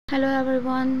Hello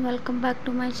everyone, welcome back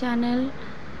to my channel.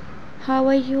 How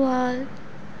are you all?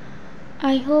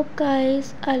 I hope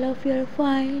guys all of you are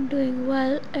fine, doing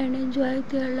well and enjoying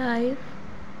their life.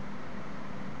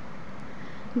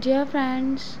 Dear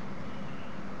friends,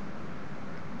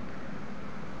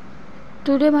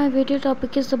 today my video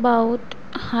topic is about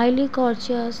highly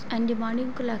gorgeous and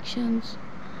demanding collections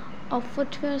of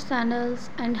footwear, sandals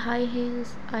and high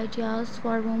heels ideas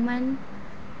for women.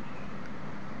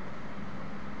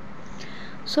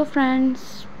 So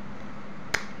friends,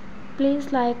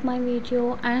 please like my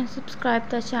video and subscribe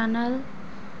the channel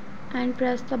and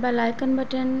press the bell icon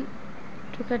button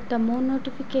to get the more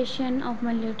notification of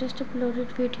my latest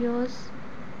uploaded videos.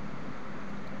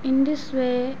 In this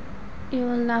way you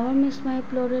will never miss my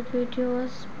uploaded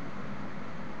videos.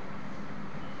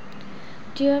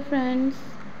 Dear friends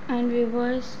and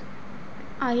viewers,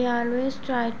 I always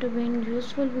try to bring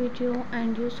useful video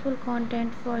and useful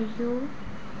content for you.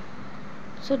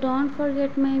 So don't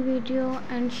forget my video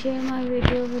and share my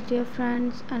video with your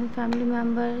friends and family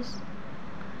members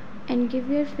and give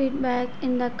your feedback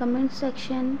in the comment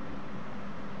section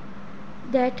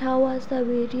that how was the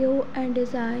video and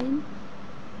design,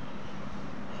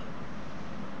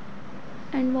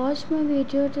 and watch my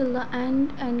video till the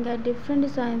end and get different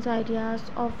designs ideas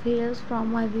of heels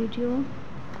from my video.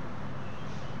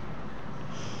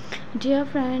 Dear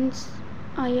friends,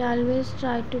 I always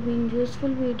try to bring useful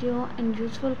video and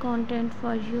useful content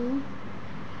for you.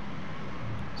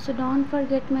 So don't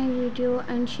forget my video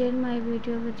and share my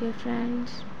video with your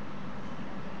friends.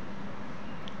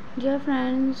 Dear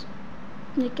friends,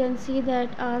 you can see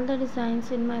that all the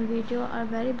designs in my video are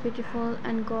very beautiful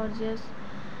and gorgeous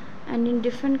and in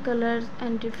different colors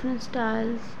and different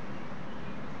styles.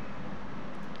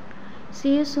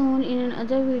 See you soon in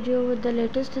another video with the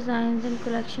latest designs and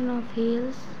collection of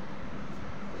heels.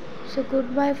 So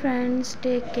goodbye friends,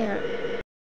 take care.